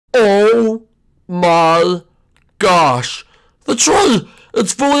my gosh. The tree!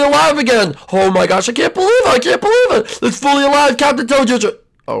 It's fully alive again! Oh my gosh, I can't believe it! I can't believe it! It's fully alive! Captain Toad!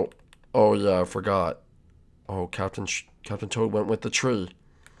 Oh yeah, I forgot. Oh, Captain Toad went with the tree.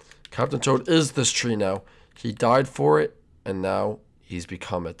 Captain Toad is this tree now. He died for it, and now he's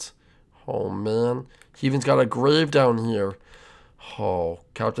become it. Oh man, he even's got a grave down here. Oh,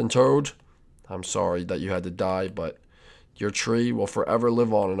 Captain Toad, I'm sorry that you had to die, but your tree will forever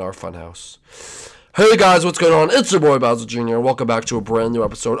live on in our funhouse. Hey guys, what's going on? It's your boy Bowser Jr. and welcome back to a brand new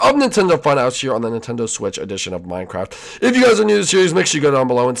episode of Nintendo Funhouse here on the Nintendo Switch edition of Minecraft. If you guys are new to the series, make sure you go down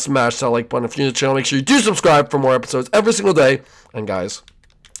below and smash that like button. If you're new to the channel, make sure you do subscribe for more episodes every single day. And guys,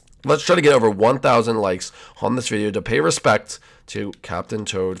 let's try to get over 1,000 likes on this video to pay respect to Captain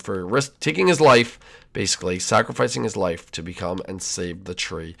Toad for taking his life, basically sacrificing his life to become and save the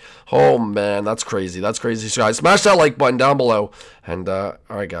tree. Oh man, that's crazy. That's crazy. So guys, smash that like button down below. And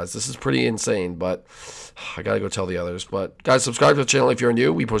alright guys, this is pretty insane, but I gotta go tell the others. But guys, subscribe to the channel if you're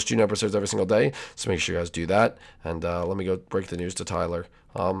new. We post new episodes every single day, so make sure you guys do that. And let me go break the news to Tyler.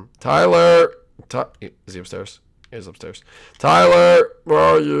 Tyler, is he upstairs? He's upstairs. Tyler, where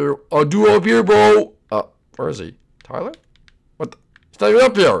are you? Do up here, bro. Where is he? Tyler? What? He's not even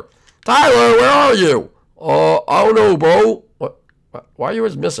up here. Tyler, where are you? I don't know, bro. What? Why are you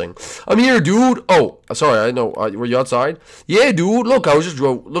always missing? I'm here, dude. Oh, sorry. I know. Were you outside? Yeah, dude. Look, I was just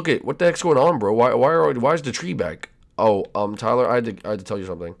look at what the heck's going on, bro. Why is the tree back? Oh, Tyler, I had to tell you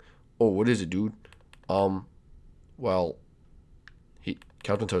something. Oh, what is it, dude? Well,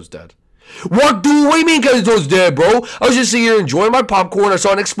 Captain Toad's dead. What, dude? What do you mean Captain Toad's dead, bro? I was just sitting here enjoying my popcorn. I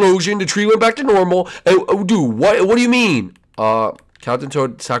saw an explosion. The tree went back to normal. And, dude, what do you mean? Captain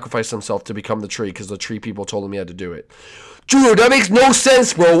Toad sacrificed himself to become the tree because the tree people told him he had to do it. Dude, that makes no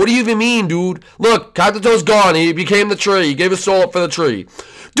sense, bro. What do you even mean, dude? Look, Captain Toad's gone. He became the tree. He gave his soul up for the tree.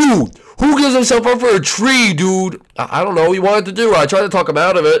 Dude, who gives himself up for a tree, dude? I don't know. He wanted to do it. I tried to talk him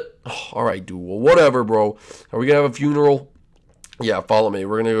out of it. Oh, all right, dude. Well, whatever, bro. Are we going to have a funeral? Yeah, follow me.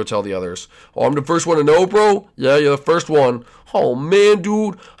 We're going to go tell the others. Oh, I'm the first one to know, bro? Yeah, you're the first one. Oh, man,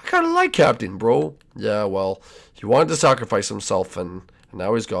 dude. I kind of like Captain, bro. Yeah, well, he wanted to sacrifice himself, and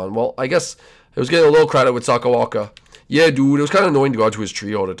now he's gone. Well, I guess it was getting a little credit with Sakawaka. Yeah, dude, it was kind of annoying to go out to his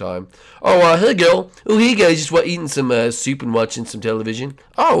tree all the time. Oh, hey, Gil. Oh, hey, guys, just eating some soup and watching some television.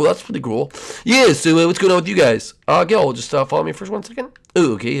 Oh, that's pretty cool. Yeah, so what's going on with you guys? Gil, just follow me for 1 second.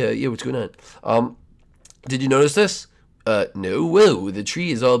 Oh, okay, yeah, what's going on? Did you notice this? No. Whoa, the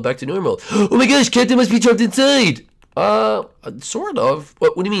tree is all back to normal. Oh my gosh, Captain must be trapped inside. Sort of.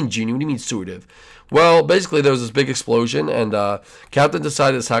 What do you mean, Junior? What do you mean, sort of? Well, basically, there was this big explosion, and Captain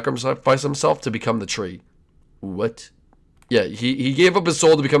decided to sacrifice himself to become the tree. What? Yeah, he gave up his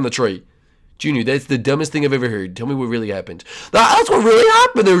soul to become the tree. Junior, that's the dumbest thing I've ever heard. Tell me what really happened. That's what really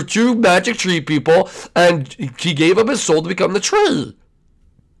happened. There were two magic tree people, and he gave up his soul to become the tree.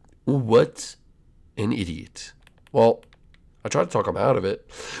 What an idiot. Well, I tried to talk him out of it.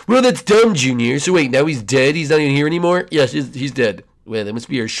 Well, that's dumb, Junior. So wait, now he's dead? He's not even here anymore? Yes, he's dead. Well, that must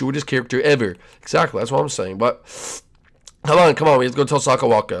be our shortest character ever. Exactly, that's what I'm saying. But, come on, we have to go tell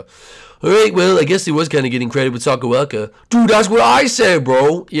Sakawaka. Alright, well, I guess he was kind of getting credit with Sakawaka. Dude, that's what I said,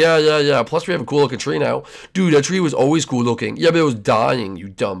 bro. Yeah. Plus, we have a cool-looking tree now. Dude, that tree was always cool-looking. Yeah, but it was dying, you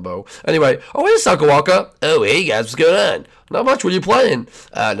dumbo. Anyway, oh, hey, Sakawaka. Oh, hey, guys, what's going on? Not much. What are you playing?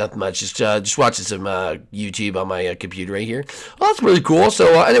 Nothing much. Just watching some YouTube on my computer right here. Oh, that's pretty cool.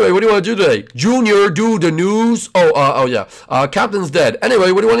 So, anyway, what do you want to do today? Junior, do the news. Oh, yeah. Captain's dead.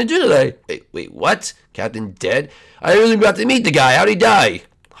 Anyway, what do you want to do today? Wait, what? Captain dead? I really about to meet the guy. How'd he die?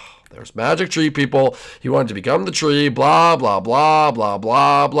 There's magic tree people. He wanted to become the tree. Blah, blah, blah, blah,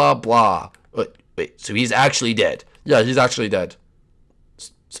 blah, blah, blah. Wait, so he's actually dead? Yeah, he's actually dead.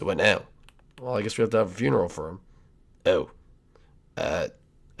 So what now? Well, I guess we have to have a funeral for him. Oh. I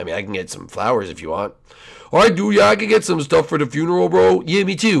mean, I can get some flowers if you want. Alright, dude, yeah, I can get some stuff for the funeral, bro. Yeah,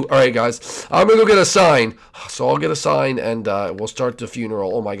 me too. Alright, guys. I'm gonna go get a sign. So I'll get a sign, and we'll start the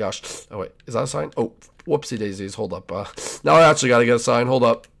funeral. Oh, my gosh. Oh, wait. Is that a sign? Oh, whoopsie daisies. Hold up. Now I actually gotta get a sign. Hold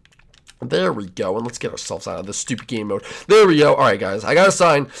up. There we go, and let's get ourselves out of this stupid game mode. There we go. All right, guys, I got a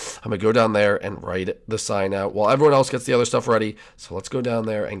sign. I'm going to go down there and write the sign out while everyone else gets the other stuff ready. So let's go down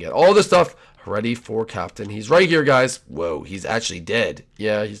there and get all this stuff ready for Captain. He's right here, guys. Whoa, he's actually dead.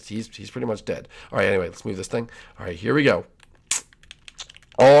 Yeah, he's pretty much dead. All right, anyway, let's move this thing. All right, here we go.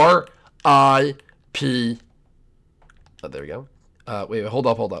 R.I.P. Oh, there we go. Wait, hold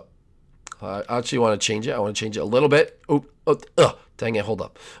up. I actually want to change it. I want to change it a little bit. Dang it, hold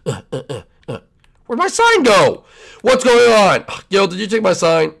up. Where'd my sign go? What's going on? Yo, did you take my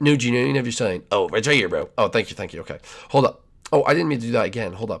sign? No, Gino, you didn't have your sign. Oh, it's right here, bro. Oh, thank you. Okay, hold up. Oh, I didn't mean to do that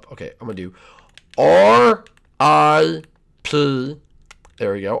again. Hold up. Okay, I'm going to do R.I.P.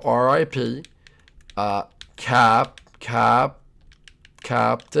 There we go. R.I.P. Captain.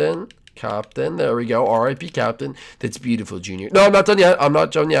 There we go. R.I.P. Captain. That's beautiful, Junior. No, I'm not done yet. I'm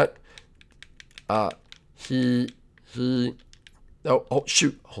not done yet. No, oh,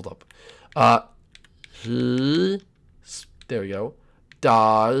 shoot. Hold up. There we go.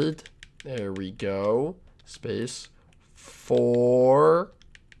 Died. There we go. Space. For.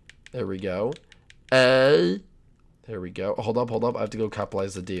 There we go. A. There we go. Hold up. I have to go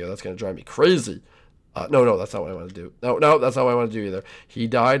capitalize the D. That's going to drive me crazy. No, that's not what I want to do. No, that's not what I want to do either. He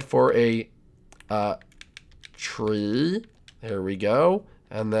died for a tree. There we go.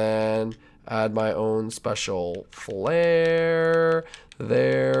 And then add my own special flair.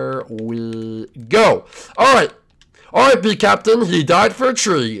 There we go. All right. R.I.P. Captain, he died for a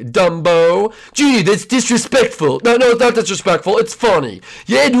tree. Dumbo. Gee, that's disrespectful. No, it's not disrespectful. It's funny.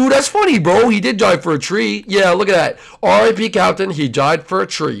 Yeah, dude, that's funny, bro. He did die for a tree. Yeah, look at that. R.I.P. Captain, he died for a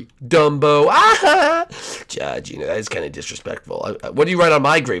tree. Dumbo. Ah! Gina, that is kind of disrespectful. What do you write on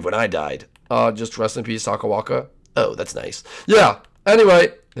my grave when I died? Just rest in peace, Sakawaka. Oh, that's nice. Yeah.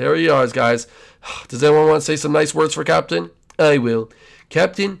 Anyway, there he is, guys. Does anyone want to say some nice words for Captain? I will.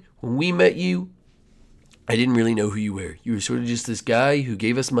 Captain, when we met you, I didn't really know who you were. You were sort of just this guy who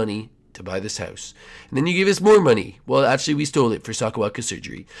gave us money to buy this house. And then you gave us more money. Well, actually, we stole it for Sakawaka's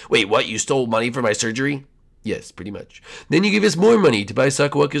surgery. Wait, what? You stole money for my surgery? Yes, pretty much. Then you gave us more money to buy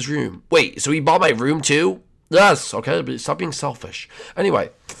Sakawaka's room. Wait, so he bought my room too? Yes, okay, but stop being selfish. Anyway,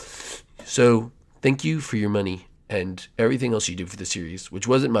 so thank you for your money and everything else you did for the series, which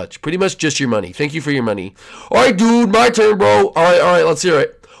wasn't much. Pretty much just your money. Thank you for your money. All right, dude, my turn, bro. All right, let's hear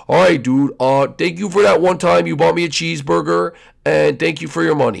it. All right, dude. Thank you for that one time you bought me a cheeseburger, and thank you for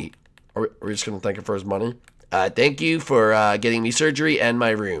your money. Are we just gonna thank him for his money? Thank you for getting me surgery and my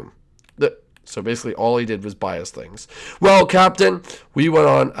room. So basically, all he did was buy us things. Well, Captain, we went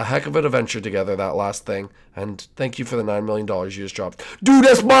on a heck of an adventure together, that last thing, and thank you for the $9 million you just dropped. Dude,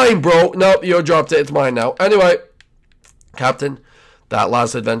 that's mine, bro. Nope, you dropped it. It's mine now. Anyway, Captain, that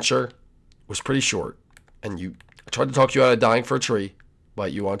last adventure was pretty short, and I tried to talk you out of dying for a tree.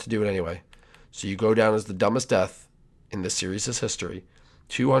 But you want to do it anyway. So you go down as the dumbest death in this series' history.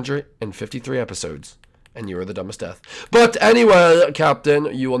 253 episodes. And you are the dumbest death. But anyway, Captain,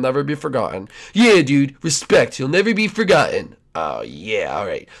 you will never be forgotten. Yeah, dude. Respect. You'll never be forgotten. Oh, yeah. All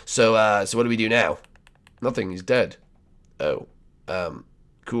right. So what do we do now? Nothing. He's dead. Oh.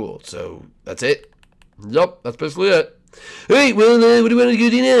 Cool. So that's it? Yup. That's basically it. Hey, well, what do we want to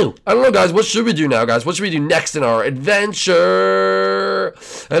do now? I don't know, guys. What should we do now, guys? What should we do next in our adventure?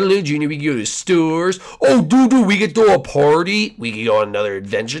 I don't know, Junior. We can go to stores. Oh, dude, we could throw a party. We could go on another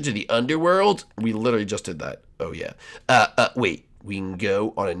adventure to the underworld. We literally just did that. Oh, yeah. Wait. We can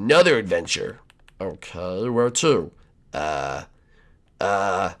go on another adventure. Okay, where to?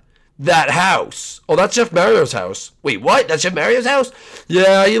 That house. Oh, that's Chef Mario's house. Wait, what? That's Chef Mario's house?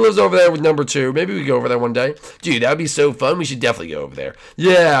 Yeah, he lives over there with number 2. Maybe we can go over there one day. Dude, that would be so fun. We should definitely go over there.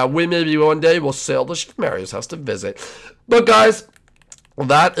 Yeah, maybe one day we'll sail to Chef Mario's house to visit. But, guys,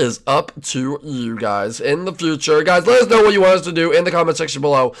 that is up to you guys in the future. Guys, let us know what you want us to do in the comment section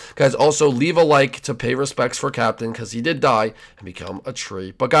below. Guys, also leave a like to pay respects for Captain because he did die and become a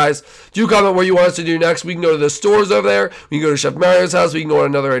tree. But guys, do comment what you want us to do next. We can go to the stores over there. We can go to Chef Mario's house. We can go on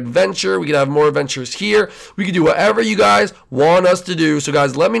another adventure. We can have more adventures here. We can do whatever you guys want us to do. So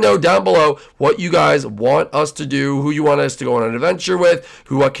guys, let me know down below what you guys want us to do, who you want us to go on an adventure with,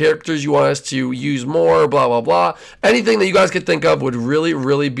 what characters you want us to use more, blah, blah, blah. Anything that you guys could think of would really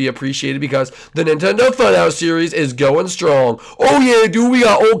be appreciated because the Nintendo Funhouse series is going strong. Oh yeah, dude, we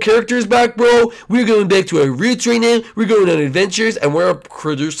got old characters back, bro. We're going back to our roots right now. We're going on adventures and we're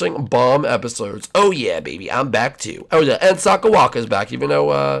producing bomb episodes. Oh yeah, baby, I'm back too. Oh yeah, and Sakawaka's back, even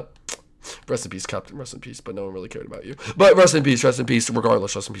though rest in peace, Captain, rest in peace, but no one really cared about you. But rest in peace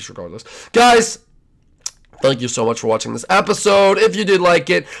regardless, rest in peace regardless. Guys, thank you so much for watching this episode. If you did like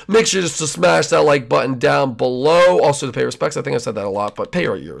it, make sure just to smash that like button down below. Also to pay respects. I think I said that a lot, but pay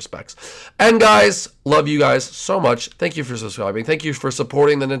your respects. And guys, love you guys so much. Thank you for subscribing. Thank you for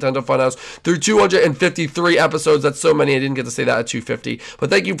supporting the Nintendo Funhouse through 253 episodes. That's so many. I didn't get to say that at 250.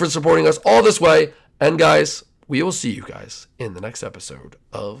 But thank you for supporting us all this way. And guys, we will see you guys in the next episode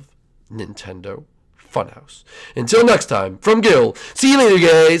of Nintendo Funhouse. Until next time, from Gil, see you later,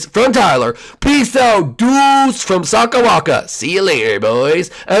 guys. From Tyler, peace out, dudes. From Sakawaka, see you later,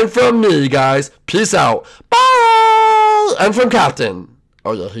 boys. And from me, guys, peace out. Bye. And from Captain,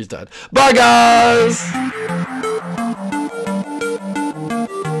 oh yeah, he's dead. Bye, guys.